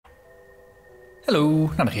Hello,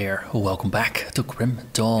 Narnach here. Welcome back to Grim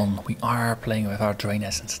Dawn. We are playing with our Drain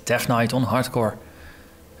Essence Death Knight on hardcore.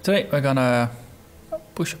 Today we're gonna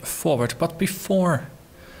push forward, but before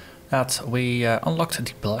that we unlocked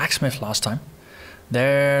the blacksmith last time.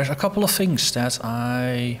 There's a couple of things that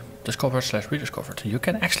I discovered / rediscovered. You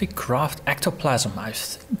can actually craft Ectoplasm. I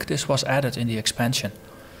think this was added in the expansion.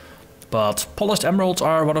 But polished emeralds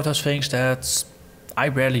are one of those things that I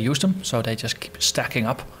rarely use them, so they just keep stacking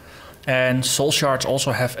up. And soul shards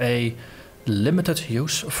also have a limited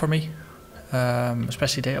use for me,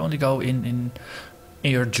 especially they only go in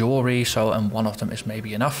your jewelry, so and one of them is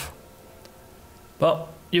maybe enough. But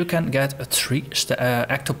you can get a 3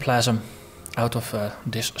 ectoplasm out of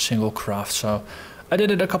this single craft, so I did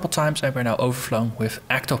it a couple times and we're now overflowing with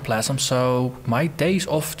ectoplasm. So my days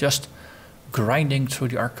of just grinding through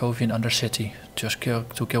the Arcovian Undercity just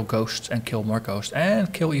to kill ghosts and kill more ghosts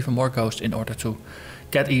and kill even more ghosts in order to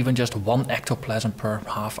get even just 1 ectoplasm per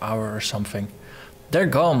half hour or something. They're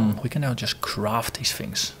gone. We can now just craft these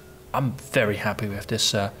things. I'm very happy with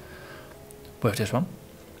this one.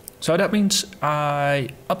 So that means I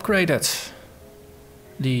upgraded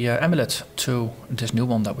the amulet to this new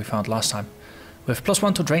one that we found last time, with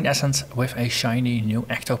 +1 to drain essence with a shiny new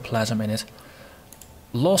ectoplasm in it.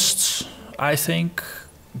 Lost, I think,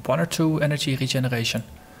 1 or 2 energy regeneration.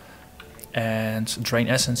 And drain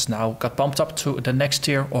essence now got bumped up to the next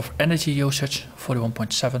tier of energy usage,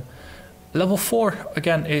 41.7. Level 4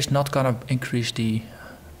 again is not gonna increase the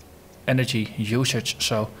energy usage,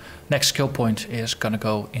 so next skill point is gonna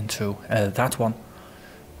go into that one.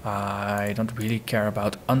 I don't really care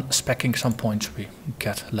about unspecking some points, we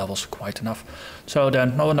get levels quite enough. So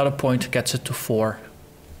then another point gets it to 4,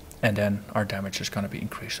 and then our damage is gonna be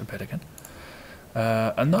increased a bit again.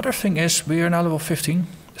 Another thing is we are now level 15.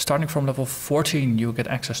 Starting from level 14 you get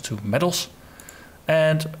access to medals,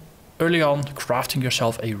 and early on crafting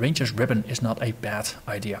yourself a ranger's ribbon is not a bad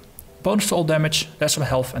idea. Bonus to all damage, there's some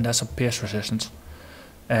health and there's some pierce resistance,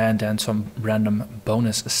 and then some random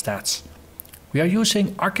bonus stats. We are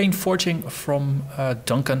using arcane forging from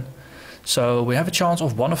Duncan, so we have a chance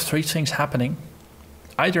of 1 of 3 things happening.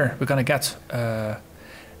 Either we're gonna get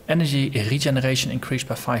energy regeneration increased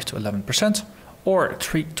by 5 to 11%, or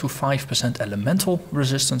 3 to 5% elemental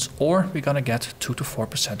resistance, or we're gonna get 2 to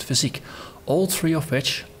 4% physique. All 3 of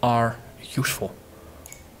which are useful.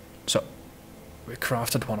 So we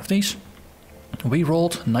crafted 1 of these. We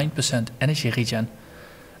rolled 9% energy regen,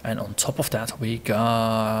 and on top of that we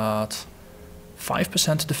got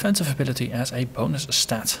 5% defensive ability as a bonus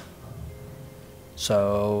stat.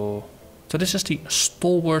 So this is the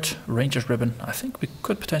Stalwart Ranger's Ribbon. I think we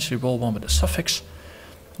could potentially roll one with a suffix.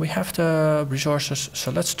 We have the resources, so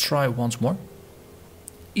let's try once more.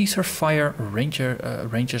 Ether Fire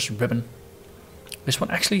Ranger's Ribbon. This one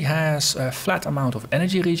actually has a flat amount of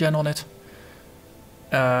energy regen on it.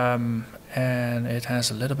 And it has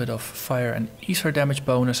a little bit of fire and ether damage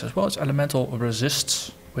bonus, as well as elemental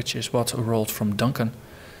resists, which is what rolled from Duncan,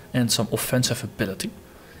 and some offensive ability.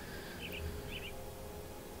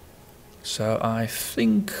 So I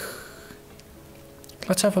think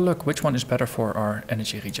let's have a look which one is better for our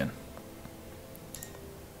energy regen.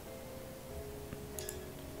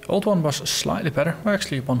 Old one was slightly better, or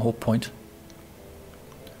actually 1 whole point.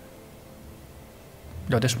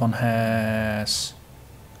 Though this one has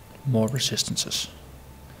more resistances.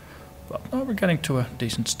 Well, now we're getting to a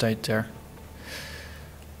decent state there.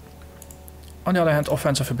 On the other hand,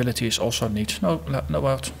 offensive ability is also neat.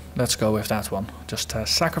 Let's go with that one. Just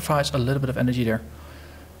sacrifice a little bit of energy there.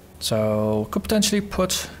 So could potentially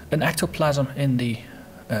put an ectoplasm in the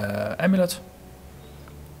amulet.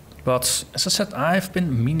 But as I said, I've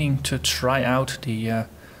been meaning to try out the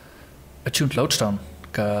attuned lodestone,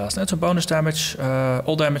 because that's a bonus damage,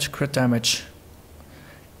 all damage, crit damage,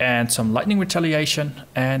 and some lightning retaliation,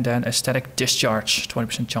 and then a static discharge,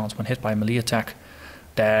 20% chance when hit by a melee attack.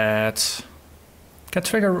 That can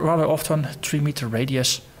trigger rather often, 3-meter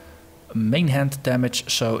radius. Main hand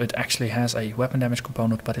damage, so it actually has a weapon damage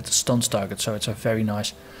component, but it stuns target, so it's a very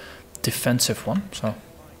nice defensive one. So I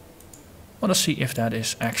want to see if that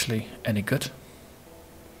is actually any good.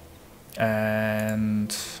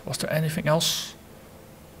 And was there anything else?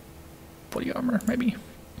 Body armor, maybe.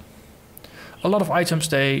 A lot of items,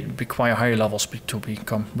 they require higher levels to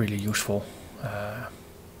become really useful.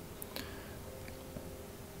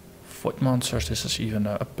 Void monsters, this is even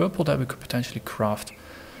a purple that we could potentially craft.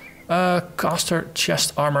 Caster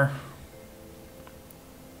chest armor.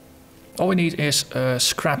 All we need is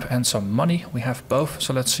scrap and some money. We have both,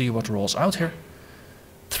 so let's see what rolls out here.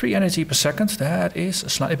 3 energy per second, that is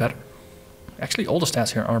slightly better. Actually, all the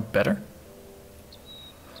stats here are better.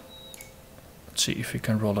 Let's see if we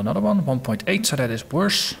can roll another one. 1.8, so that is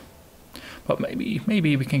worse. But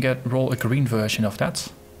maybe we can roll a green version of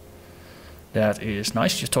that. That is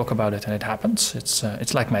nice. You talk about it and it happens.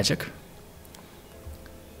 It's like magic.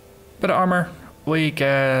 Better armor. We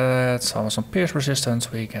get some pierce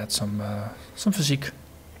resistance. We get some physique,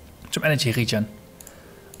 some energy regen.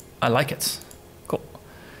 I like it. Cool.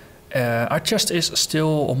 Our chest is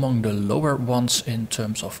still among the lower ones in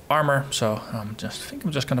terms of armor, so I think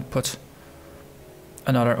I'm just gonna put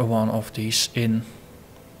another one of these in.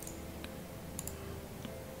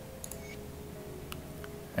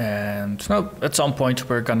 And no, at some point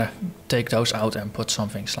we're gonna take those out and put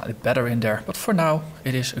something slightly better in there. But for now,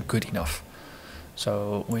 it is good enough.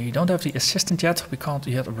 So we don't have the assistant yet. We can't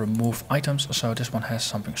yet remove items. So this one has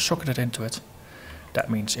something socketed into it. That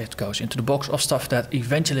means it goes into the box of stuff that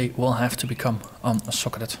eventually will have to become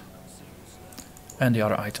unsocketed. And the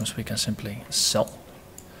other items we can simply sell.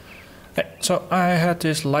 Okay, so I had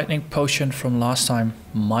this lightning potion from last time.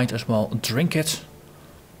 Might as well drink it.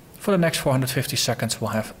 For the next 450 seconds we'll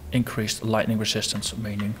have increased lightning resistance,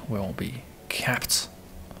 meaning we'll be capped.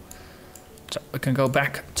 So we can go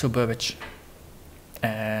back to Burbage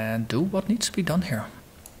and do what needs to be done here.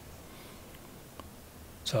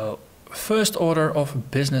 So first order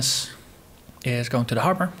of business is going to the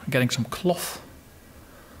harbor, getting some cloth.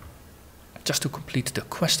 Just to complete the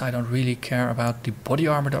quest. I don't really care about the body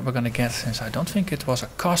armor that we're gonna get, since I don't think it was a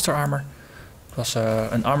caster armor. It was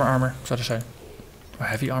an armor, so to say. Or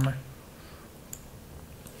heavy armor.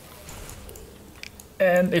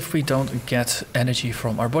 And if we don't get energy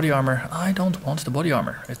from our body armor, I don't want the body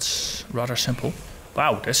armor. It's rather simple.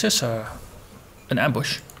 Wow, this is an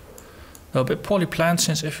ambush. A bit poorly planned,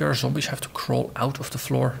 since if your zombies have to crawl out of the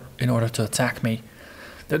floor in order to attack me,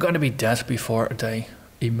 they're going to be dead before they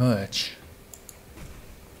emerge.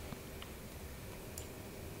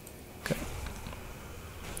 Okay.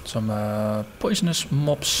 Some poisonous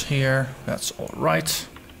mobs here, that's alright.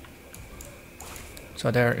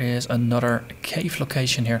 So there is another cave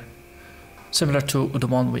location here, similar to the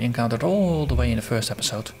one we encountered all the way in the first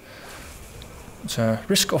episode. It's a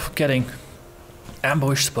risk of getting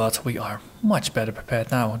ambushed, but we are much better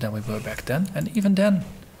prepared now than we were back then, and even then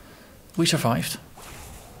we survived.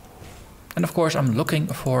 And of course I'm looking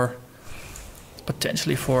for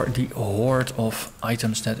potentially for the horde of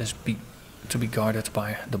items that is to be guarded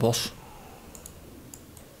by the boss.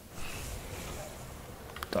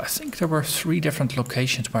 I think there were 3 different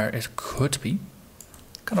locations where it could be.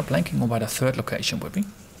 Kind of blanking on where the third location would be.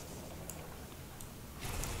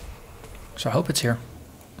 So I hope it's here.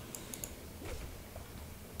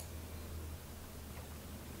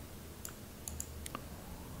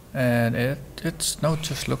 And it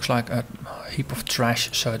just looks like a heap of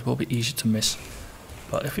trash, so it will be easy to miss.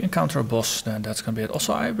 But if we encounter a boss, then that's gonna be it.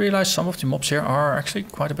 Also, I realize some of the mobs here are actually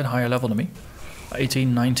quite a bit higher level than me.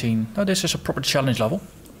 18, 19. Now this is a proper challenge level.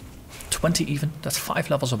 20 even, that's 5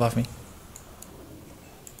 levels above me.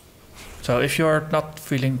 So if you're not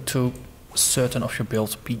feeling too certain of your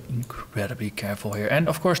build, be incredibly careful here. And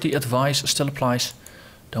of course the advice still applies.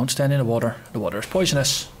 Don't stand in the water is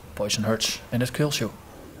poisonous, poison hurts and it kills you.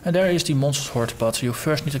 And there is the monster's horde, but you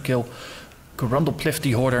first need to kill Grundlepliff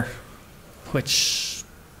the Hoarder, which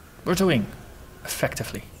we're doing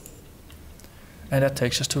effectively. And that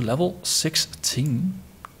takes us to level 16.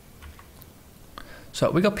 So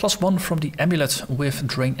we got +1 from the amulet with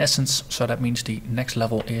Drain Essence, so that means the next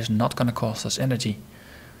level is not going to cost us energy.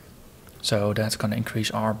 So that's going to increase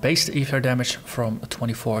our base ether damage from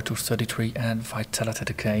 24 to 33 and vitality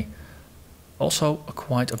decay also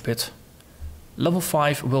quite a bit. Level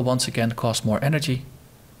 5 will once again cost more energy.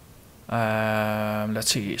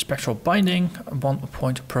 Let's see, Spectral Binding, 1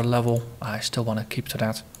 point per level. I still want to keep to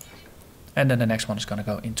that. And then the next one is going to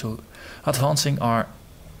go into advancing our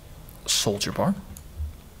soldier bar.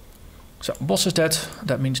 So boss is dead,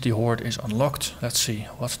 that means the horde is unlocked. Let's see,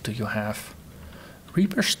 what do you have?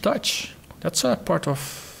 Reaper's Touch. That's a part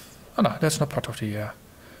of... Oh no, that's not part of the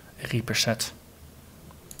Reaper set.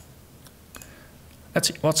 Let's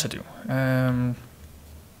see, what's it do?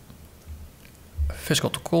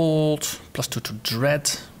 Physical to cold, +2 to dread,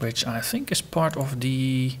 which I think is part of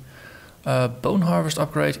the Bone Harvest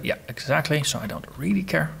upgrade. Yeah, exactly, so I don't really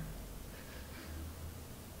care.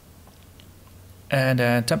 And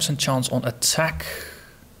then 10% chance on attack.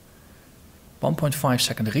 1.5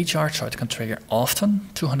 second recharge, so it can trigger often.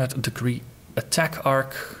 200 degree attack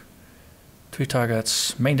arc. 3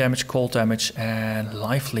 targets, main damage, cold damage, and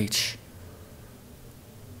life leech.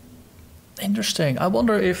 Interesting. I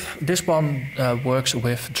wonder if this one works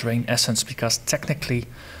with Drain Essence, because technically,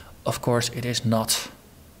 of course, it is not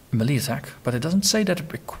a melee attack, but it doesn't say that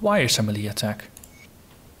it requires a melee attack.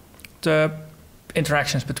 the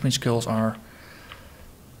interactions between skills are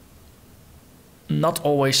not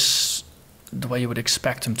always the way you would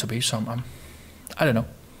expect them to be, so I don't know.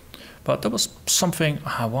 But there was something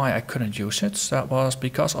why I couldn't use it. That was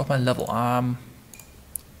because of my level. I'm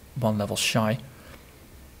 1 level shy.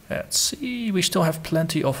 Let's see, we still have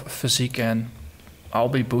plenty of physique and I'll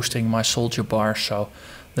be boosting my soldier bar, so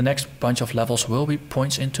the next bunch of levels will be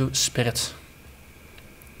points into spirit.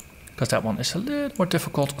 Because that one is a little more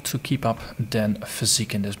difficult to keep up than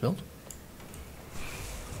physique in this build.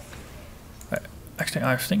 Actually,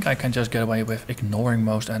 I think I can just get away with ignoring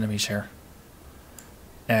most enemies here.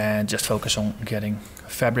 And just focus on getting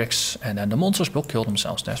fabrics, and then the monsters will kill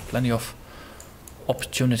themselves. There's plenty of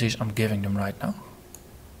opportunities I'm giving them right now.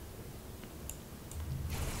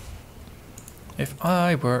 If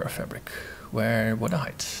I were a fabric, where would I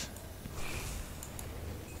hide?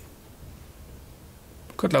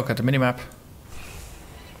 Good look at the minimap.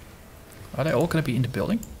 Are they all going to be in the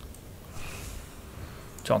building?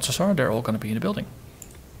 Chances are they're all going to be in the building.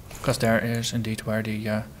 Because there is indeed where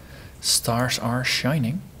the stars are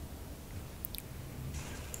shining.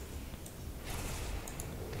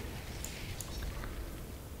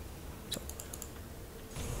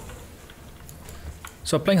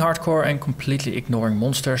 So playing hardcore and completely ignoring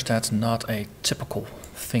monsters, that's not a typical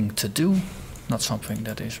thing to do. Not something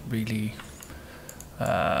that is really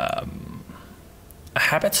a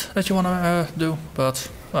habit that you want to do, but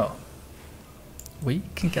well, we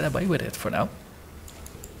can get away with it for now.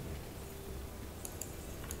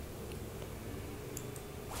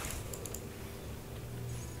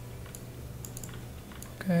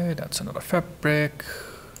 Okay, that's another fabric.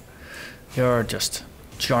 You're just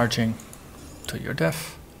charging to your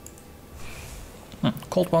death.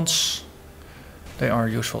 Cold ones. They are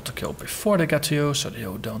useful to kill before they get to you, so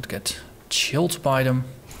you don't get chilled by them.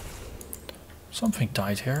 Something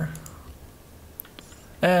died here.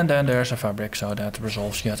 And then there's a fabric, so that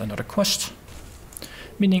resolves yet another quest.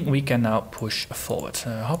 Meaning we can now push forward.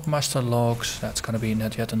 Hopmaster logs, that's gonna be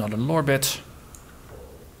yet another lore bit.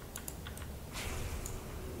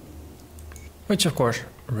 Which of course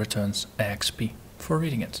returns XP for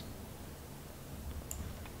reading it.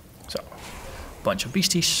 So, bunch of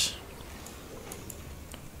beasties.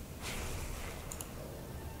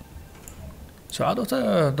 So out of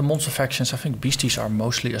the monster factions, I think beasties are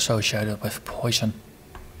mostly associated with poison.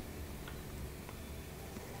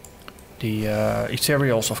 The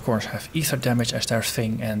ethereals of course have ether damage as their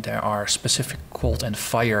thing, and there are specific cold and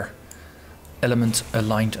fire element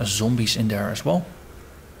aligned zombies in there as well.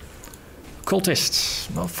 Cultists,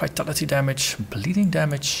 well, vitality damage, bleeding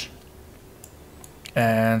damage,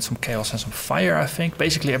 and some chaos and some fire, I think.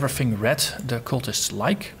 Basically everything red the cultists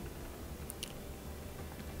like.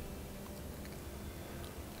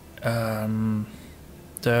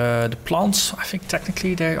 The plants, I think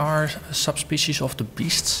technically they are subspecies of the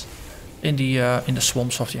beasts in the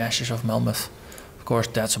swamps of the Ashes of Malmouth. Of course,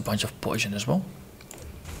 that's a bunch of poison as well.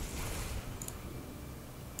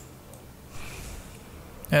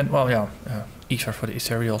 And well, yeah, ether for the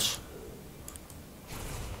ethereals.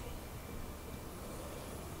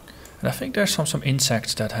 And I think there's some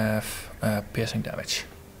insects that have piercing damage.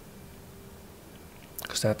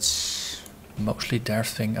 Because that's mostly their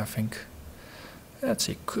thing, I think. Let's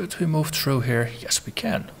see, could we move through here? Yes, we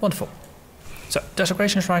can. Wonderful. So,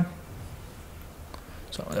 Desecration Shrine.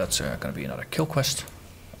 So that's going to be another kill quest.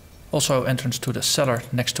 Also entrance to the cellar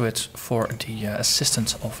next to it for the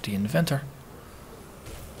assistance of the inventor.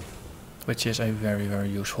 Which is a very, very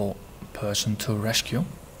useful person to rescue.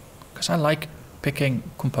 Because I like picking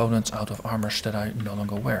components out of armors that I no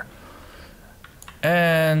longer wear.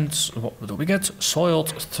 And what do we get?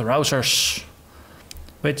 Soiled trousers.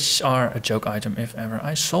 Which are a joke item if ever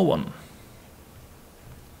I saw one.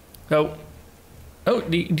 So, oh,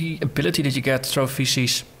 the ability that you get, throw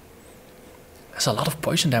feces, has a lot of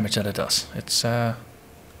poison damage that it does. It's, I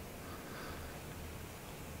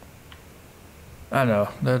don't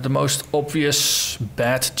know, the most obvious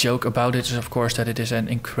bad joke about it is of course that it is an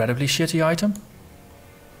incredibly shitty item.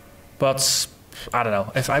 But, I don't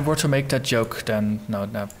know, if I were to make that joke, then no,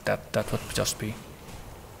 that would just be...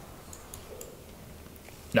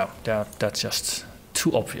 No, that's just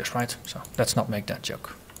too obvious, right? So let's not make that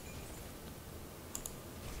joke.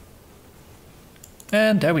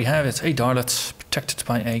 And there we have it, a Darlet protected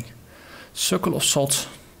by a circle of salt,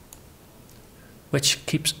 which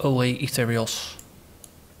keeps away ethereals.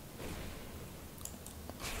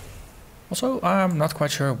 Also, I'm not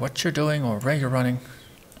quite sure what you're doing or where you're running,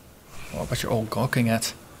 or what you're all gawking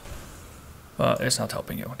at. Well, it's not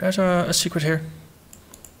helping you. There's a secret here,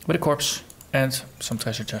 with a corpse. And some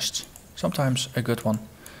treasure chests. Sometimes a good one.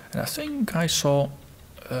 And I think I saw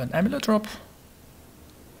an amulet drop.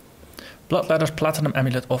 Blood Letters Platinum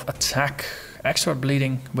Amulet of Attack. Extra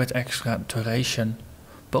bleeding with extra duration.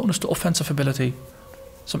 Bonus to offensive ability.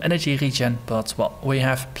 Some energy regen, but well, we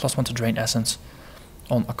have +1 to drain essence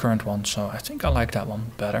on a current one, so I think I like that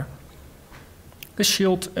one better. The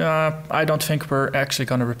shield, I don't think we're actually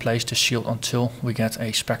going to replace the shield until we get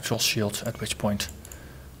a Spectral Shield, at which point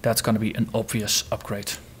that's going to be an obvious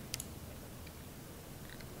upgrade.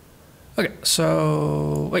 Okay,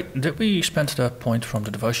 so wait, did we spend the point from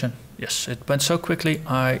the devotion? Yes, it went so quickly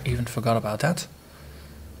I even forgot about that.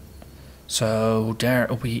 So there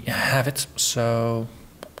we have it. So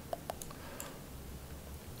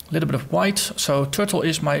a little bit of white. So turtle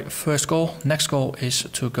is my first goal. Next goal is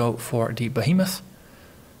to go for the behemoth.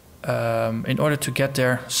 In order to get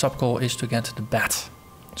there, sub goal is to get the bat.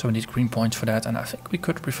 So we need green points for that, and I think we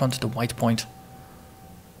could refund the white point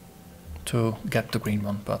to get the green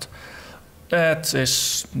one, but that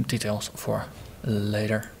is details for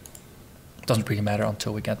later. Doesn't really matter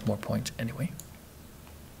until we get more points anyway.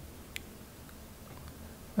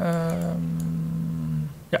 Yeah,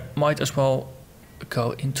 might as well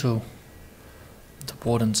go into the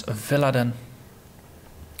Warden's villa then.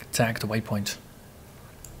 Attack the waypoint.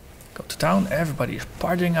 Go to town. Everybody is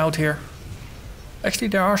partying out here. Actually,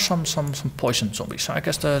 there are some poison zombies. So I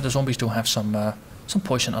guess the zombies do have some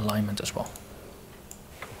poison alignment as well.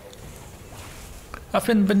 I've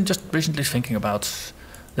been just recently thinking about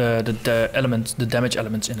the elements, the damage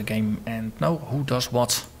elements in the game, and know who does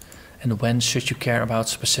what, and when should you care about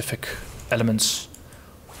specific elements.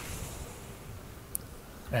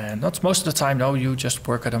 And not most of the time, no, you just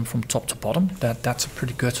work at them from top to bottom. That's a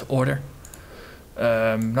pretty good order.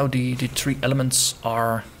 No, the 3 elements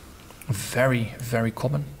are very, very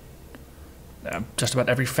common. Just about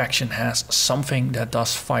every faction has something that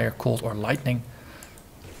does fire, cold, or lightning.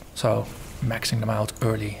 So maxing them out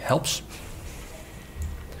early helps.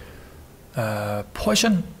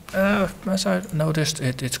 Poison, as I noticed,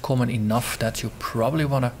 it's common enough that you probably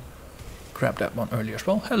want to grab that one early as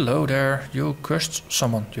well. Hello there, you cursed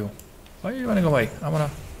someone, you. Why are you running away? I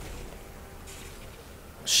want to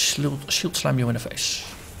shield slam you in the face.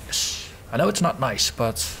 Yes, I know it's not nice,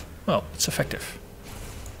 but well, it's effective.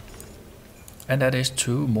 And that is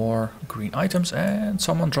 2 more green items, and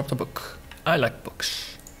someone dropped a book. I like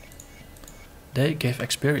books. They give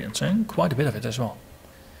experience, and quite a bit of it as well.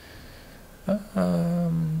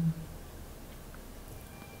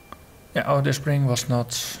 Yeah, oh, this ring was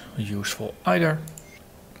not useful either.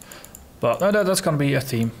 But that's gonna be a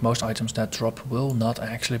theme. Most items that drop will not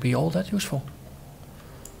actually be all that useful.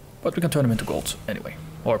 But we can turn them into gold anyway.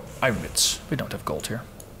 Or iron bits. We don't have gold here.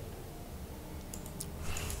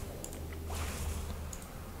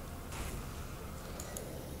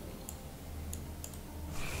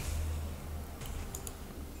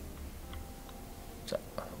 So,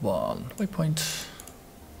 1 waypoint.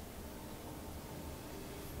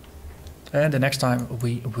 And the next time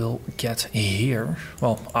we will get here,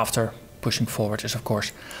 well, after pushing forward is of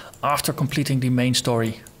course after completing the main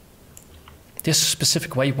story. This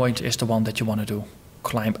specific waypoint is the one that you want to do.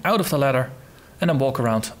 Climb out of the ladder and then walk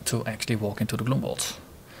around to actually walk into the Gloom Vault.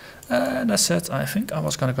 And that's it. I think I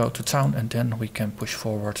was going to go to town and then we can push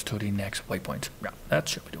forward to the next waypoint. Yeah, that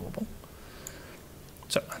should be doable.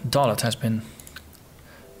 So, Dalit has been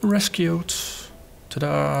rescued.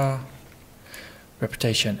 Ta-da!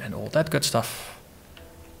 Reputation and all that good stuff.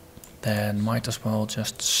 Then might as well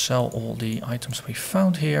just sell all the items we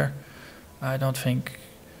found here. I don't think...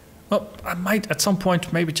 Well, I might at some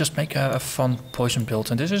point maybe just make a fun poison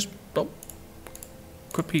build. And this is... well,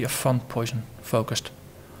 could be a fun poison focused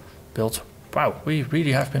build. Wow, we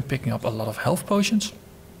really have been picking up a lot of health potions.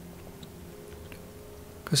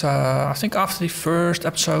 Because I think after the first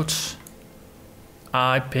episode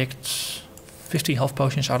I picked 50 health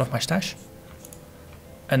potions out of my stash.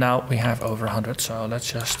 And now we have over 100, so let's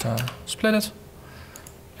just split it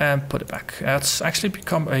and put it back. It's actually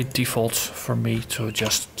become a default for me to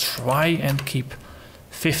just try and keep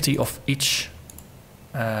 50 of each.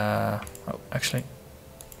 Oh, actually.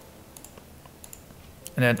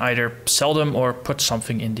 And then either sell them or put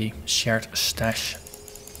something in the shared stash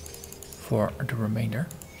for the remainder.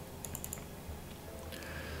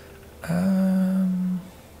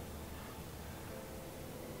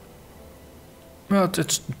 Well,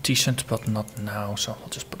 it's decent, but not now, so I'll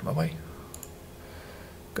just put them away.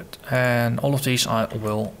 Good. And all of these I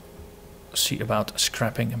will see about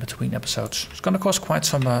scrapping in between episodes. It's gonna cost quite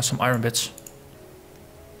some iron bits.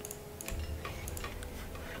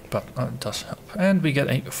 But it does help. And we get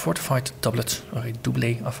a fortified doublet, or a double,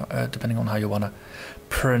 depending on how you wanna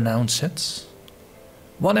pronounce it.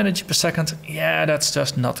 1 energy per second. Yeah, that's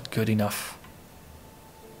just not good enough.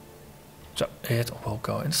 So it will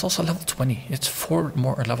go. And it's also level 20. It's 4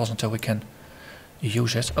 more levels until we can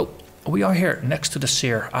use it. Oh, we are here next to the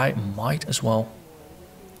seer. I might as well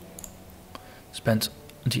spend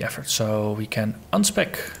the effort so we can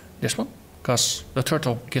unspec this one. Because the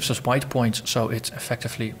turtle gives us white points, so it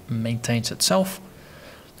effectively maintains itself.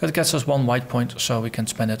 That gets us 1 white point, so we can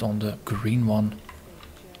spend it on the green one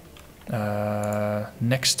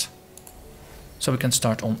next. So we can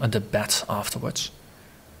start on the bat afterwards.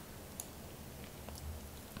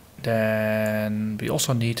 Then we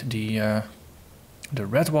also need the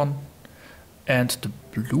red one and the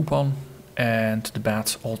blue one, and the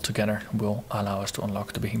bat all together will allow us to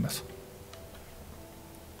unlock the behemoth.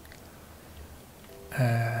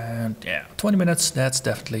 And yeah, 20 minutes, that's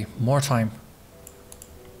definitely more time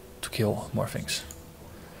to kill more things.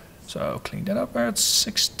 So clean that up, we're at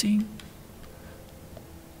 16.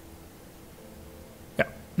 Yeah,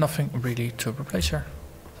 nothing really to replace here.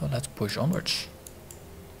 So let's push onwards.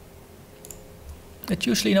 It's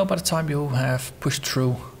usually, by the time you have pushed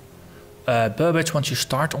through Burbage, once you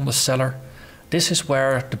start on the cellar, this is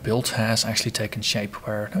where the build has actually taken shape,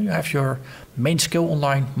 where you have your main skill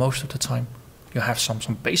online most of the time. You have some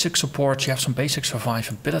basic support, you have some basic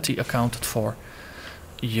survivability accounted for.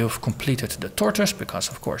 You've completed the tortoise, because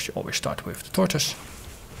of course you always start with the tortoise.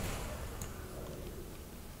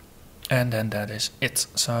 And then that is it.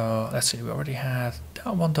 So let's see, we already had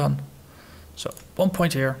that one done. So 1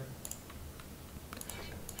 point here.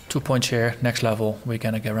 2 points here. Next level, we're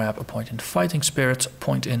gonna grab a point in fighting spirit, a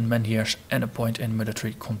point in menhirs, and a point in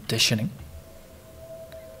military conditioning.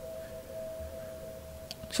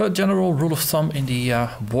 So general rule of thumb in the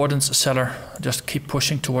Warden's cellar, just keep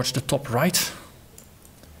pushing towards the top right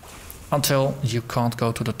until you can't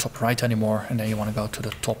go to the top right anymore, and then you want to go to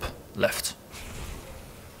the top left.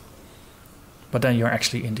 But then you're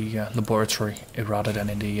actually in the laboratory rather than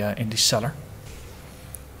in the cellar.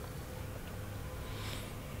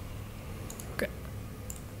 Okay.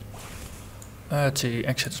 The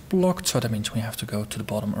exit is blocked, so that means we have to go to the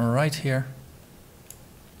bottom right here.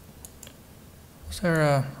 Is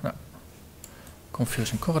there no.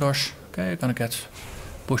 Confusing corridors? Okay, you're gonna get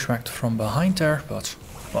bushwhacked from behind there, but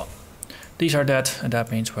well, these are dead, and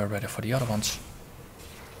that means we're ready for the other ones.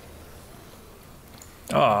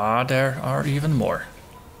 Ah, there are even more.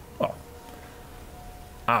 Well,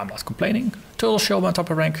 I'm not complaining. Turtle shell went up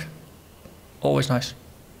a rank. Always nice.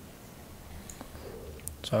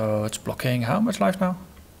 So it's blocking how much life now?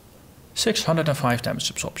 605 damage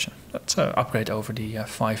absorption. That's an upgrade over the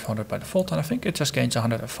 500 by default, and I think it just gains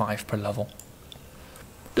 105 per level.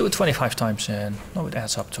 Do it 25 times and it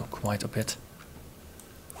adds up to quite a bit.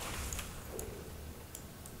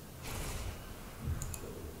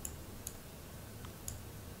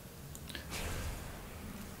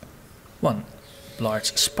 One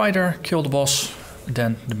large spider, kill the boss,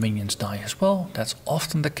 then the minions die as well. That's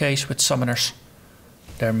often the case with summoners.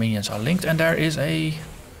 Their minions are linked, and there is a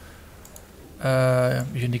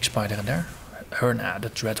unique spider in there. Herna, the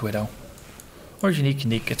Dread Widow. Or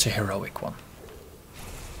unique, it's a heroic one.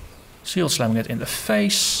 Seal slamming it in the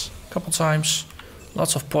face a couple times.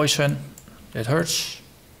 Lots of poison. It hurts.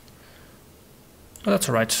 But that's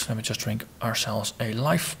alright. Let me just drink ourselves a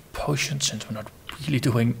life potion since we're not really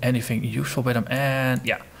doing anything useful with them. And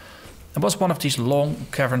yeah, it was one of these long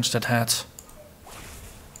caverns that had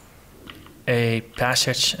a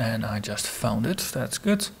passage, and I just found it. That's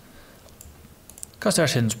good. Because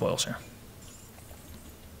there's hidden spoils here.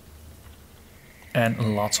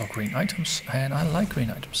 And lots of green items. And I like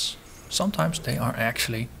green items. Sometimes they are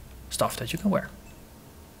actually stuff that you can wear.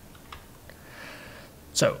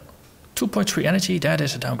 So, 2.3 energy, that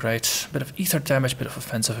is a downgrade. Bit of ether damage, bit of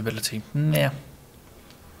offensive ability. Nah.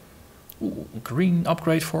 Ooh, green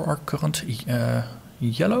upgrade for our current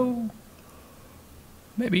yellow?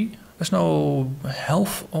 Maybe. There's no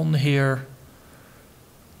health on here.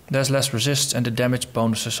 There's less resist and the damage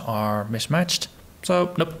bonuses are mismatched.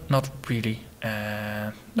 So, nope, not really.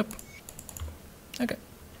 Nope. Okay.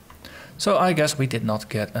 So I guess we did not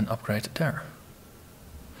get an upgrade there.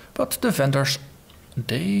 But the vendors,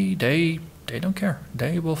 they don't care.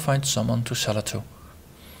 They will find someone to sell it to.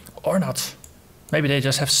 Or not. Maybe they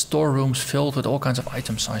just have storerooms filled with all kinds of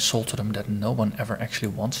items I sold to them that no one ever actually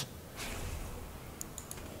wants.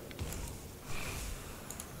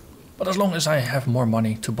 But as long as I have more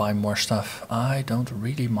money to buy more stuff, I don't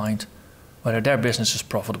really mind whether their business is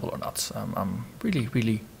profitable or not. I'm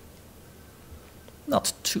really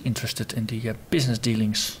not too interested in the business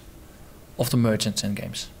dealings of the merchants in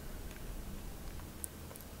games.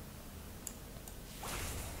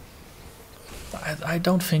 I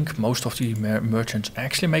don't think most of the merchants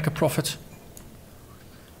actually make a profit.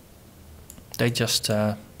 They just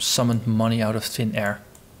summon money out of thin air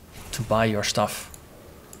to buy your stuff.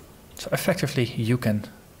 So effectively you can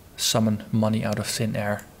summon money out of thin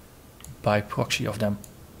air by proxy of them.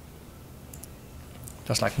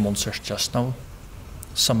 Just like monsters just now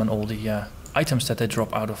summon all the items that they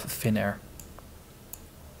drop out of thin air.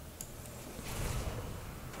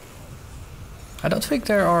 I don't think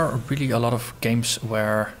there are really a lot of games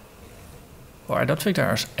where, or I don't think there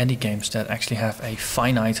are any games that actually have a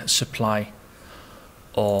finite supply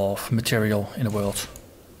of material in the world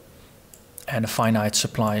and a finite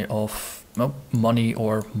supply of money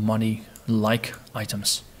or money-like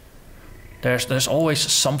items. There's always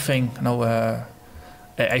something,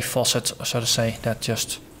 a faucet, so to say, that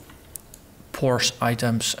just pours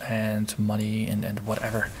items and money and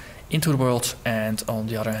whatever into the world, and on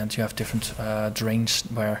the other hand you have different drains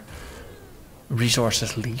where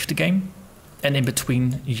resources leave the game, and in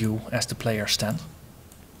between you as the player stand.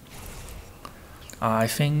 I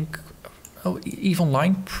think EVE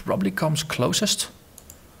Online probably comes closest.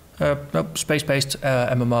 Space-based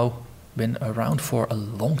MMO, been around for a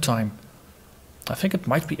long time. I think it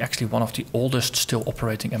might be actually one of the oldest still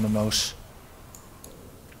operating MMOs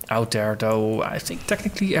out there, though I think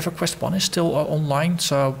technically EverQuest 1 is still online,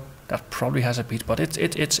 so that probably has a beat, but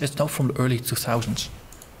it's now from the early 2000s.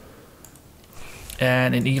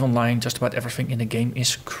 And in EVE Online, just about everything in the game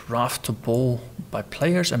is craftable by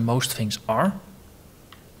players, and most things are.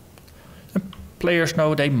 And players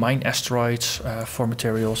know they mine asteroids for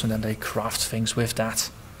materials, and then they craft things with that.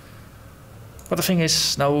 But the thing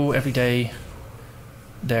is, now every day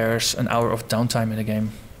there's an hour of downtime in the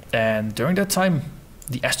game, and during that time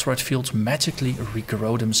the asteroid fields magically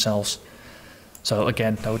regrow themselves. So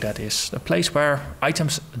again, no, that is a place where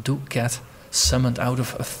items do get summoned out of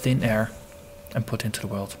thin air and put into the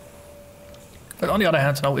world. But on the other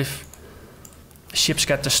hand, now if ships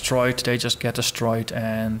get destroyed, they just get destroyed,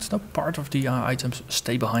 and part of the items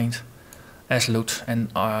stay behind as loot,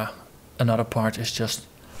 and another part is just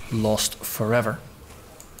lost forever.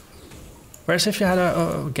 Whereas if you had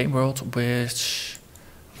a game world which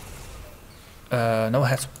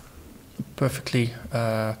had perfectly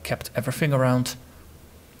kept everything around,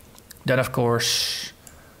 then of course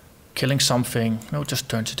killing something just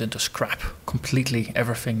turns it into scrap. Completely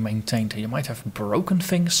everything maintained. You might have broken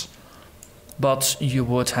things, but you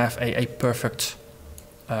would have a perfect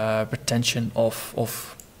retention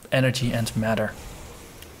of energy and matter.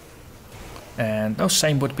 And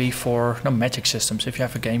same would be for magic systems. If you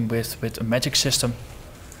have a game with a magic system,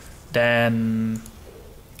 then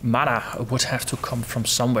mana would have to come from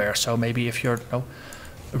somewhere. So maybe if you're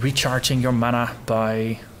recharging your mana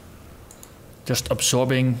by just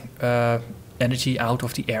absorbing energy out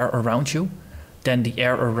of the air around you, then the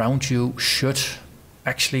air around you should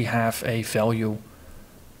actually have a value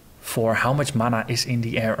for how much mana is in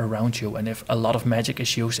the air around you. And if a lot of magic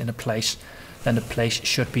is used in a place, then the place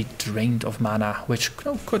should be drained of mana, which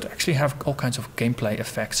could actually have all kinds of gameplay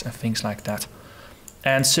effects and things like that.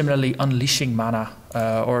 And similarly, unleashing mana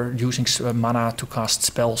or using mana to cast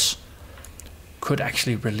spells could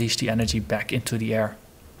actually release the energy back into the air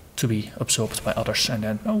to be absorbed by others, and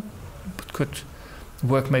then it could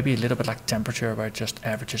work maybe a little bit like temperature, where it just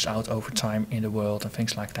averages out over time in the world and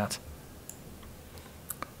things like that.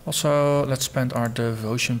 Also, let's spend our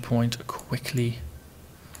devotion point quickly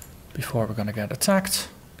before we're gonna get attacked,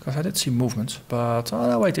 because I did see movement, but oh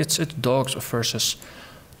no, wait, it's dogs versus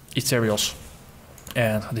ethereals,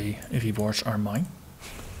 and the rewards are mine.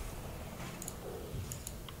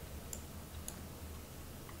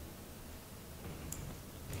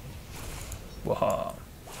 Wow.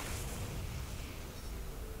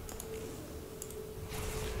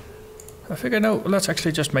 I figure let's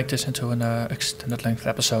actually just make this into an extended length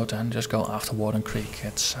episode and just go after Warden Krieg.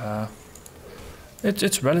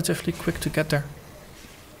 It's relatively quick to get there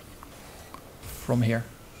from here.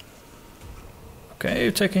 Okay,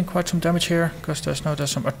 you're taking quite some damage here, because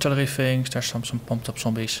there's some artillery things, there's some pumped up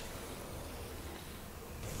zombies.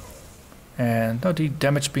 And the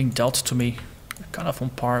damage being dealt to me kind of on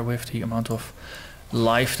par with the amount of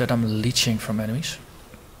life that I'm leeching from enemies.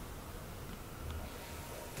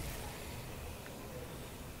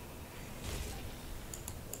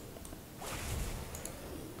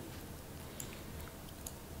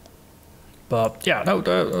 But yeah,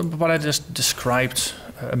 what I just described,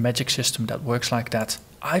 a magic system that works like that,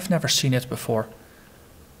 I've never seen it before.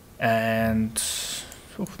 And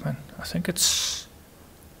man, I think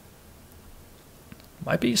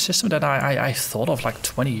might be a system that I thought of like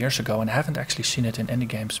 20 years ago, and haven't actually seen it in any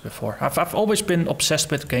games before. I've always been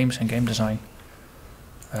obsessed with games and game design,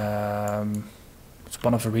 It's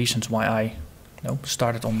one of the reasons why I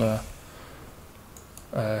started on the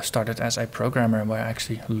started as a programmer and where I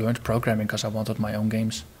actually learned programming because I wanted my own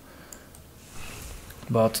games.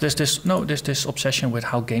 But this obsession with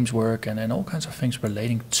how games work and all kinds of things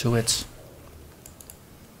relating to it.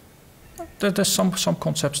 There's some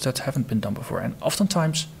concepts that haven't been done before, and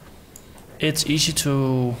oftentimes it's easy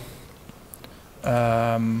to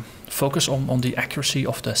focus on the accuracy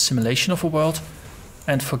of the simulation of a world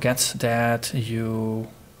and forget that the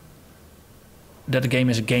game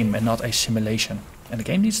is a game and not a simulation. And the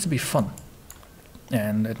game needs to be fun.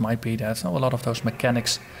 And it might be that a lot of those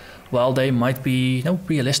mechanics, while they might be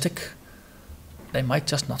realistic, they might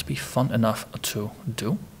just not be fun enough to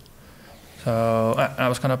do. So I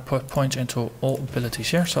was going to put points into all abilities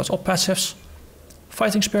here. So it's all passives.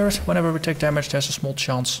 Fighting Spirit, whenever we take damage, there's a small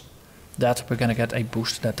chance that we're going to get a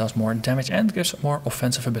boost that does more damage and gives more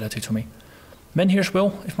offensive ability to me. Menhir's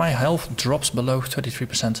Will, if my health drops below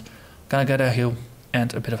 33%, gonna get a heal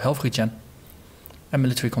and a bit of health regen. And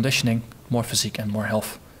Military Conditioning, more physique and more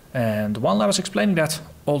health. And while I was explaining that,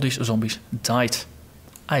 all these zombies died.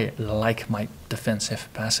 I like my defensive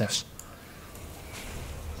passives.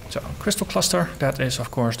 So, Crystal Cluster, that is of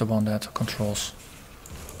course the one that controls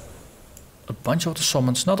a bunch of the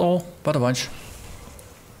summons, not all, but a bunch.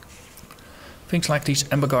 Things like these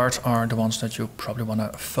Ember Guard are the ones that you probably want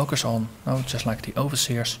to focus on, just like the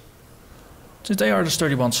Overseers, since they are the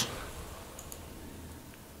sturdy ones.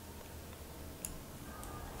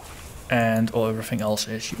 And everything else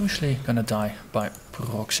is usually gonna die by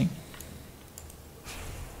proxy.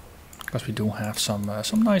 Because we do have some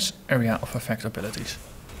nice area of effect abilities.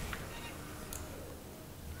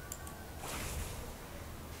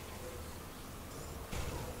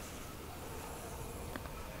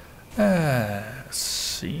 Let's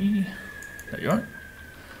see. There you are.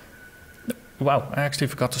 Wow, I actually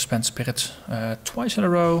forgot to spend spirits twice in a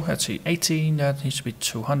row. Let's see, 18, that needs to be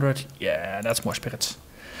 200. Yeah, that's more spirits.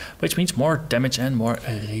 Which means more damage and more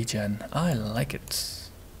regen. I like it.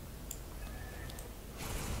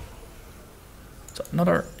 So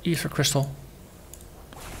another Ether Crystal.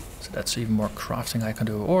 So that's even more crafting I can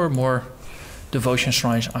do. Or more Devotion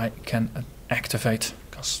Shrines I can activate.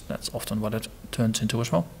 Because that's often what it turns into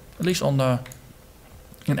as well. At least on the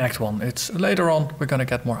in Act 1. It's later on we're gonna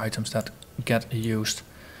get more items that get used.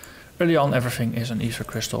 Early on everything is an Ether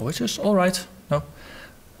Crystal, which is alright. No.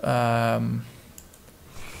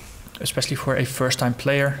 Especially for a first-time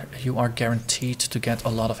player, you are guaranteed to get a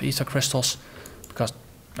lot of Ether Crystals because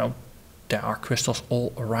there are crystals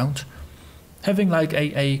all around. Having like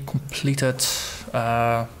a completed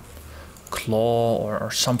claw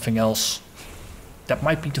or something else, that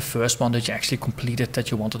might be the first one that you actually completed that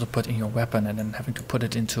you wanted to put in your weapon, and then having to put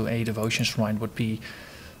it into a devotion shrine would be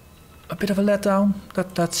a bit of a letdown.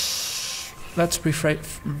 Let's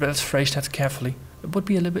phrase that carefully. It would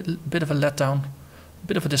be a little bit of a letdown.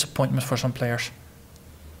 Bit of a disappointment for some players.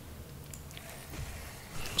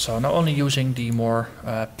 So not only using the more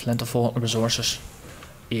plentiful resources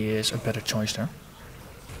is a better choice there.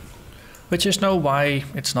 Which is why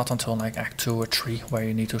it's not until like Act 2 or 3 where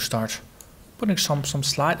you need to start putting some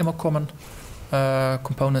slightly more common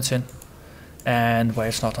components in. And where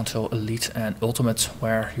it's not until Elite and Ultimate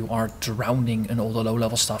where you are drowning in all the low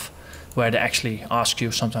level stuff. Where they actually ask you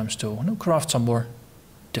sometimes to craft some more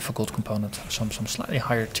difficult component, some slightly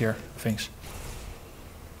higher tier things.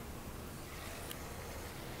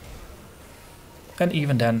 And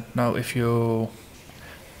even then, if you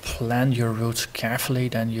plan your route carefully,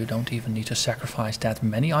 then you don't even need to sacrifice that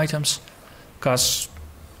many items, because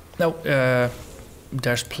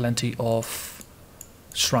there's plenty of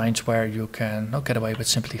shrines where you can get away with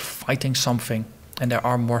simply fighting something, and there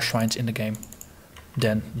are more shrines in the game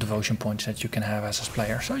than devotion points that you can have as a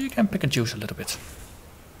player, so you can pick and choose a little bit.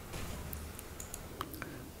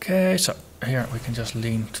 Okay, so here we can just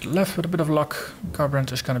lean to the left with a bit of luck.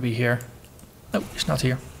 Garbrandt is going to be here. No, he's not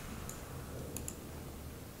here.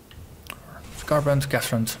 It's Garbrandt,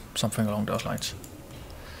 Catherine, something along those lines.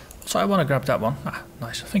 So I want to grab that one. Ah,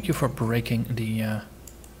 nice. Thank you for breaking the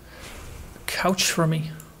couch for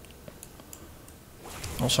me.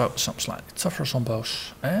 Also, some slightly tougher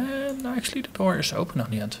zombos. And actually the door is open on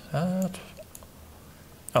the end.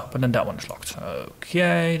 Oh, but then that one is locked.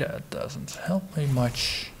 Okay, that doesn't help me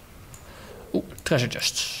much. Ooh, treasure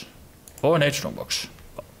chests. Or an strongbox.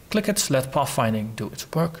 Well, click it, let pathfinding do its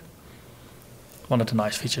work. One of the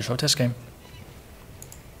nice features of this game.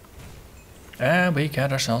 And we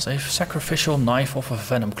get ourselves a sacrificial knife of a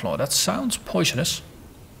venom claw. That sounds poisonous.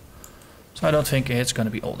 So I don't think it's going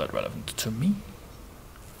to be all that relevant to me.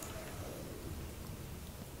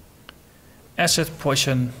 acid,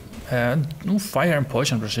 poison, no fire and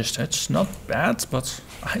poison resistance. It's not bad, but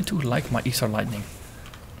I do like my ether lightning.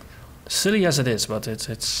 Silly as it is, but it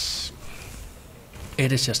is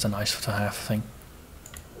just a nice to have thing.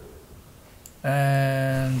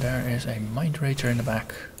 And there is a mind rager in the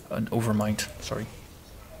back, an overmind, sorry.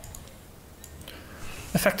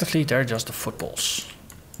 Effectively, they're just the footballs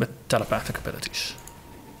with telepathic abilities.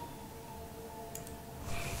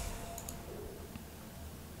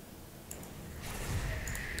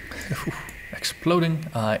 Exploding,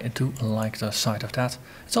 I do like the sight of that.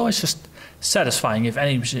 It's always just satisfying if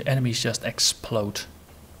enemies just explode.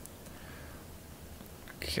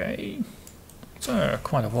 Okay, it's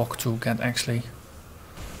quite a walk to get actually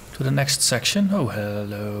to the next section. Oh,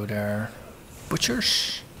 hello there,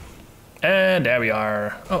 butchers. And there we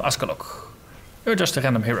are. Oh, Askalok. You're just a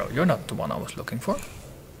random hero. You're not the one I was looking for.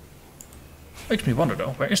 Makes me wonder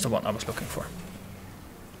though, where is the one I was looking for?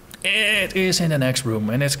 It is in the next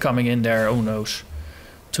room and it's coming in there, oh noes.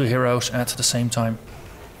 2 heroes at the same time.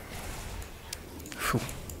 Phew.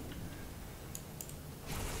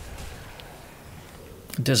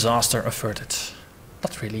 Disaster averted.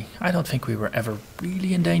 Not really. I don't think we were ever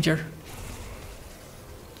really in danger.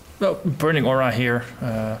 Well, burning aura here.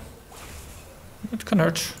 It can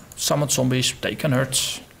hurt. Summon zombies, they can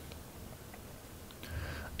hurt.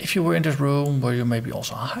 If you were in this room, were you maybe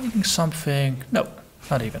also hiding something? No,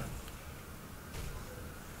 not even.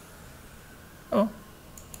 Oh.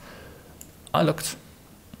 I looked.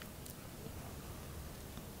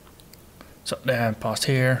 So then past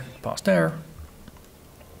here, past there.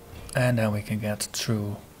 And then we can get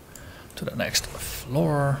through to the next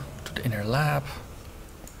floor, to the inner lab.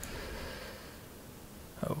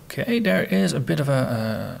 Okay, there is a bit of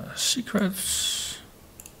a secret.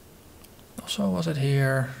 Also, was it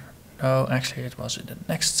here? No, actually it was in the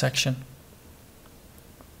next section.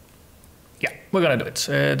 Yeah, we're gonna do it.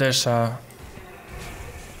 There's I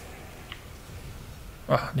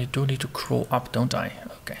do need to crawl up, don't I?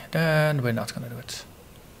 Okay, then we're not gonna do it.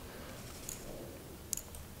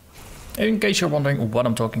 In case you're wondering what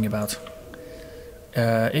I'm talking about,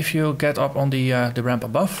 if you get up on the ramp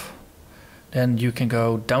above, then you can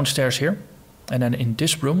go downstairs here, and then in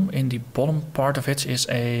this room, in the bottom part of it, is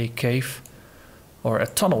a cave or a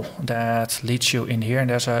tunnel that leads you in here, and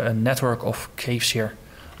there's a network of caves here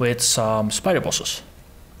with some spider bosses.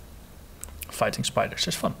 Fighting spiders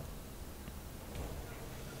is fun.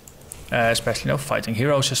 Especially, you know, fighting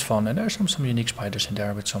heroes is fun, and there's some unique spiders in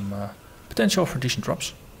there with some potential for decent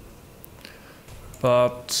drops.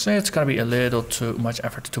 But it's gonna be a little too much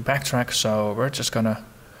effort to backtrack, so we're just gonna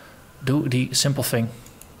do the simple thing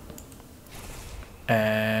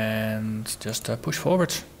and just push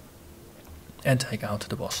forward and take out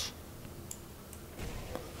the boss.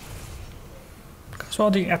 Because well,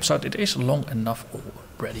 the episode, it is long enough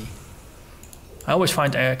already. I always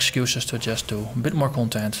find excuses to just do a bit more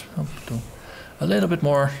content, do a little bit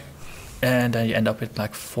more, and then you end up with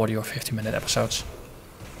like 40 or 50 minute episodes.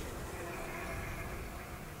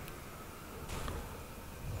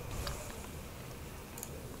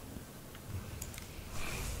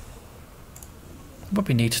 But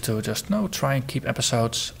we need to just try and keep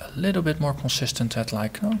episodes a little bit more consistent at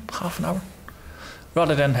like half an hour,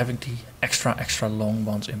 rather than having the extra long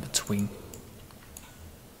ones in between.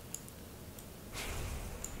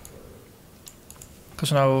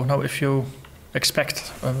 Because now if you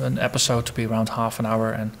expect an episode to be around half an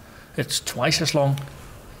hour and it's twice as long,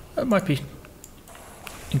 it might be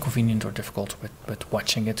inconvenient or difficult with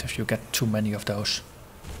watching it if you get too many of those.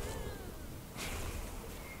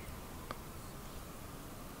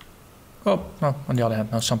 Oh, no, on the other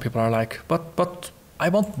hand, some people are like, but I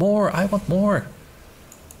want more, I want more.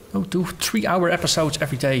 Oh, do 3-hour episodes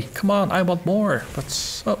every day. Come on, I want more.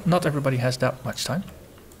 But well, not everybody has that much time.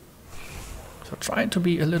 So trying to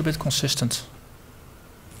be a little bit consistent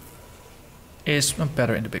is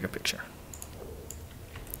better in the bigger picture.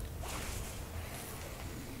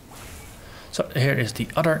 So here is the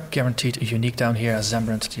other guaranteed unique down here,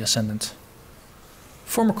 Zambrant the Ascendant.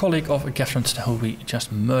 Former colleague of Gefront who we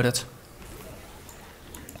just murdered.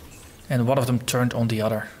 And one of them turned on the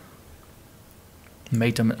other.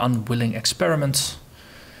 Made them an unwilling experiment.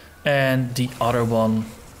 And the other one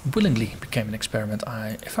willingly became an experiment,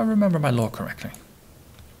 if I remember my lore correctly.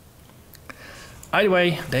 Either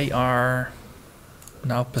way, they are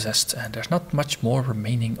now possessed, and there's not much more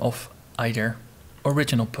remaining of either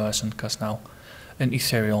original person, because now an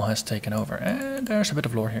ethereal has taken over. And there's a bit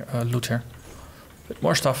of lore here, loot here. Bit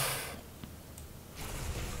more stuff.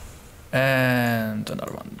 And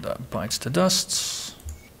another one that bites the dust.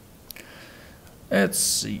 Let's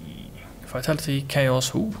see. Vitality,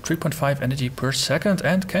 Chaos, 3.5 energy per second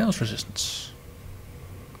and Chaos resistance.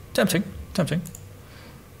 Tempting, tempting.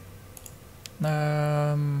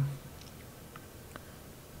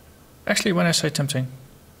 Actually, when I say tempting,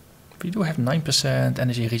 we do have 9%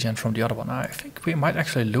 energy regen from the other one. I think we might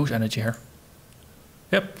actually lose energy here.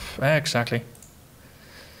 Yep, exactly.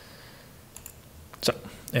 So,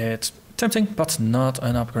 it's tempting, but not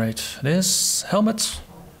an upgrade. This helmet,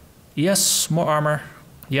 yes, more armor.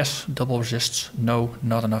 Yes, double resists. No,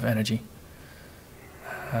 not enough energy.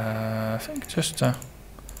 I think just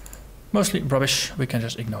mostly rubbish. We can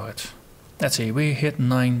just ignore it. Let's see, we hit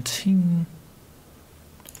 19.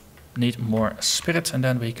 Need more spirit and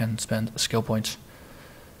then we can spend skill points.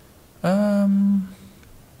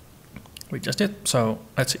 We just did. So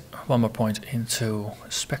let's see, one more point into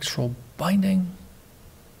spectral binding.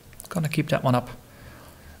 Gonna keep that one up.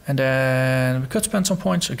 And then we could spend some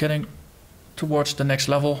points getting towards the next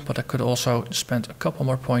level, but I could also spend a couple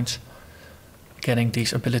more points getting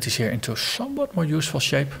these abilities here into somewhat more useful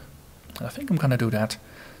shape. And I think I'm gonna do that.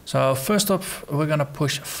 So first up, we're gonna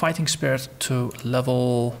push Fighting Spirit to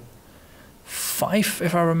level 5,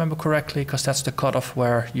 if I remember correctly, because that's the cutoff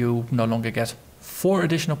where you no longer get 4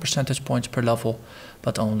 additional percentage points per level,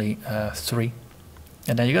 but only 3.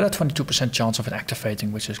 And then you get a 22% chance of it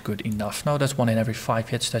activating, which is good enough. Now that's 1 in every 5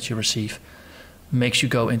 hits that you receive. Makes you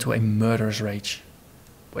go into a murderous rage,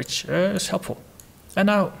 which is helpful. And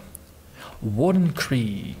now, Warden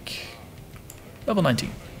Krieg, level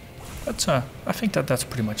 19. That's I think that's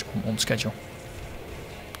pretty much on schedule.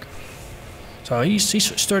 So he's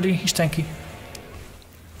sturdy, he's tanky.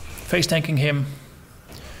 Face tanking him.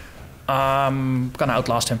 I'm gonna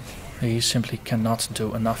outlast him. He simply cannot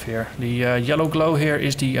do enough here. The yellow glow here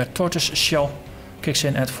is the tortoise shell. Kicks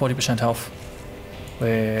in at 40% health,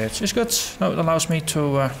 which is good. No, it allows me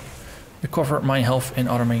to recover my health in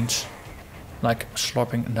other means, like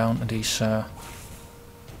slurping down these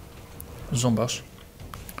zombos.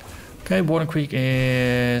 Okay, Warden Krieg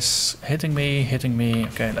is hitting me.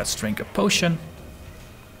 Okay, let's drink a potion.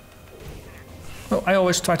 Well, I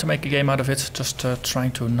always try to make a game out of it, just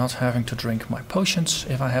trying to not having to drink my potions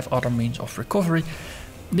if I have other means of recovery.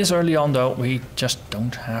 This early on though, we just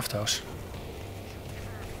don't have those.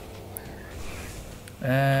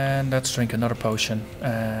 And let's drink another potion.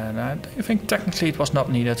 And I think technically it was not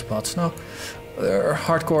needed, but no,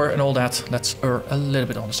 hardcore and all that, let's err a little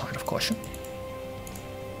bit on the side of caution.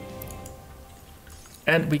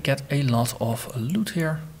 And we get a lot of loot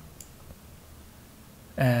here.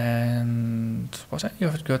 And was any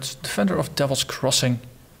of it good? Defender of Devil's Crossing.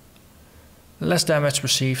 Less damage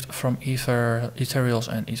received from Ethereals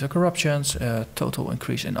and Ether Corruptions. Total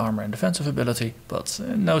increase in armor and defensive ability, but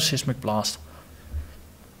no Seismic Blast.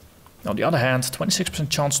 On the other hand, 26%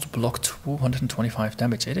 chance to block 225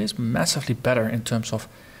 damage. It is massively better in terms of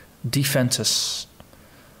defenses.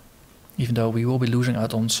 Even though we will be losing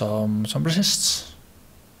out on some resists.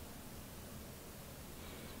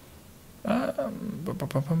 You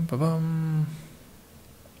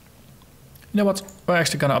know what? We're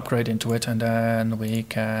actually gonna upgrade into it, and then we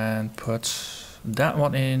can put that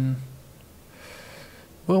one in.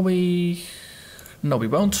 Will we? No, we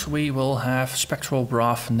won't. We will have Spectral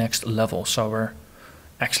Wrath next level. So we're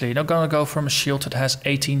actually not gonna go from a shield that has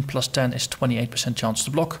 18 plus 10 is 28% chance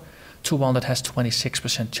to block to one that has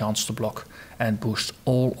 26% chance to block and boost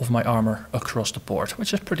all of my armor across the board,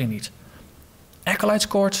 which is pretty neat. Acolyte's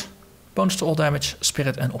Court. Bonus to all damage,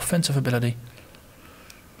 spirit and offensive ability.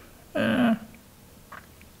 I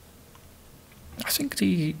think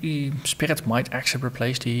the spirit might actually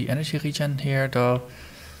replace the energy regen here, though.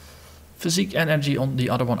 Physique and energy on the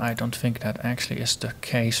other one, I don't think that actually is the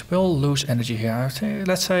case. We'll lose energy here.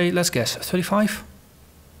 Let's guess, 35?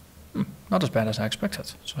 Not as bad as I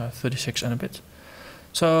expected. So 36 and a bit.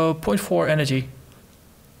 So 0.4 energy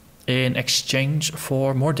in exchange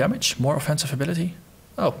for more damage, more offensive ability.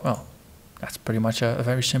 Oh, well. That's pretty much a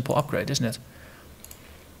very simple upgrade, isn't it?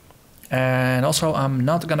 And also, I'm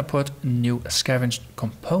not gonna put new scavenged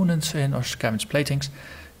components in or scavenged platings,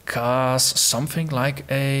 cause something like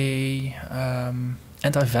a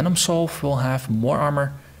anti-venom solve will have more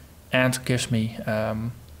armor and gives me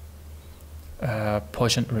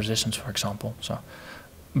poison resistance, for example. So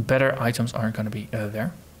better items aren't gonna be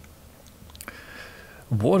there.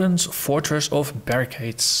 Warden's Fortress of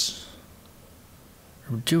Barricades.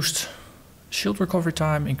 Reduced shield recovery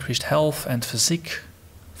time, increased health and physique,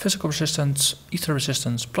 physical resistance, ether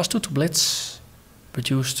resistance, +2 to blitz,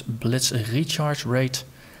 reduced blitz recharge rate,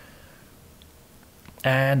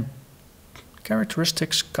 and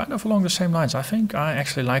characteristics kind of along the same lines. I think I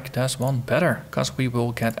actually like this one better, because we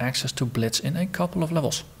will get access to blitz in a couple of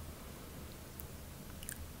levels.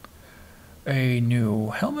 a new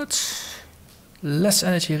helmet, less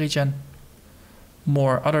energy regen,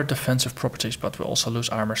 more other defensive properties, but we also lose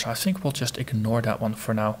armor, so I think we'll just ignore that one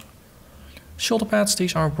for now. Shoulder pads,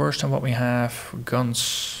 these are worse than what we have.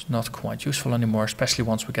 Guns, not quite useful anymore, especially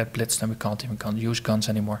once we get blitzed, then we can't even use guns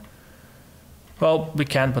anymore. Well, we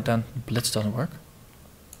can, but then blitz doesn't work.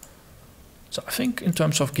 So I think in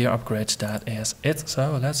terms of gear upgrades, that is it.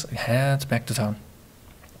 So let's head back to town.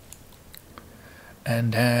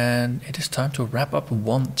 And then it is time to wrap up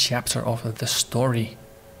one chapter of the story.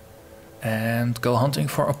 And go hunting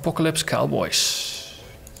for apocalypse cowboys.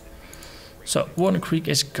 So, Warden Krieg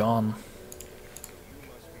is gone.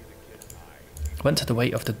 Went the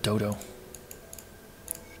way of the dodo.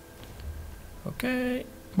 Okay,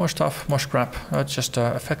 more stuff, more scrap. Just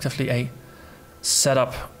effectively a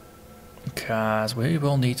setup. Because we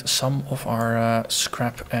will need some of our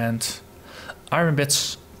scrap and iron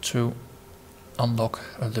bits to unlock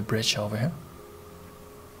the bridge over here.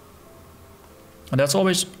 And that's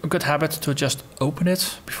always a good habit to just open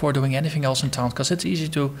it before doing anything else in town, because it's easy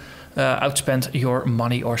to outspend your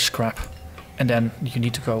money or scrap. And then you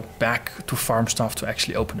need to go back to farm stuff to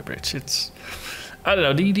actually open the bridge. It's, I don't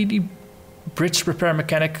know, the bridge repair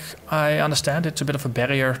mechanic, I understand it's a bit of a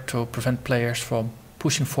barrier to prevent players from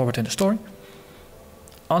pushing forward in the story.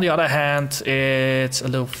 On the other hand, it's a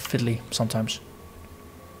little fiddly sometimes.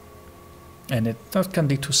 And that can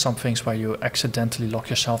lead to some things where you accidentally lock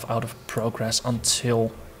yourself out of progress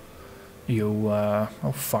until you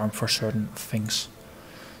farm for certain things.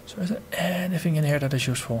 So is there anything in here that is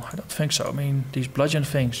useful? I don't think so. I mean, these bludgeon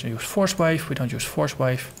things, you use force wave, we don't use force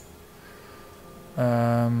wave.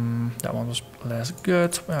 That one was less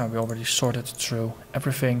good. We already sorted through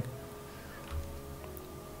everything.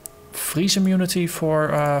 Freeze immunity for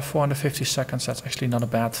 450 seconds, that's actually not a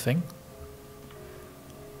bad thing.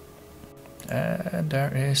 And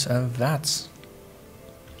there is that.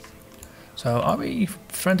 So are we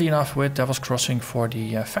friendly enough with Devil's Crossing for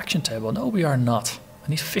the faction table? No, we are not. I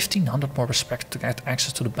need 1500 more respect to get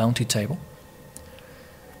access to the bounty table.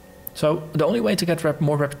 So the only way to get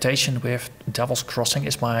more reputation with Devil's Crossing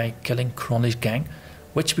is by killing Crowley's gang,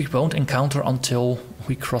 which we won't encounter until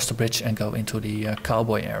we cross the bridge and go into the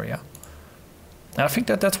cowboy area. And I think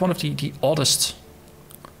that that's one of the oddest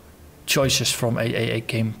choices from a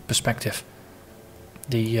game perspective.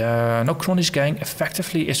 The No Crowley's gang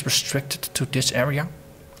effectively is restricted to this area.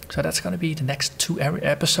 So that's going to be the next 2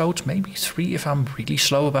 episodes, maybe 3 if I'm really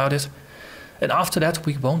slow about it. And after that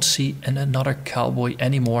we won't see another cowboy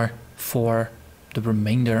anymore for the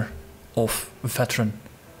remainder of Veteran.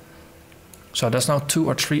 So there's now 2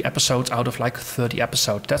 or 3 episodes out of like 30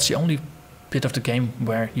 episodes. That's the only bit of the game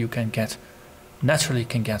where you can naturally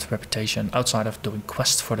get reputation outside of doing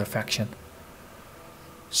quests for the faction.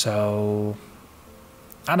 So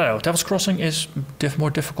I don't know, Devil's Crossing is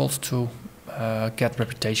more difficult to get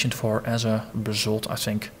reputation for as a result, I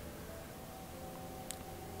think.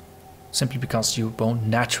 Simply because you won't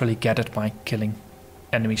naturally get it by killing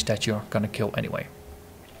enemies that you're gonna kill anyway.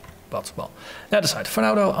 But well, that aside, for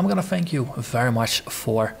now though, I'm gonna thank you very much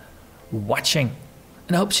for watching.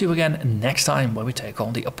 And I hope to see you again next time when we take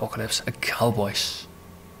on the Apocalypse Cowboys.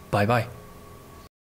 Bye bye.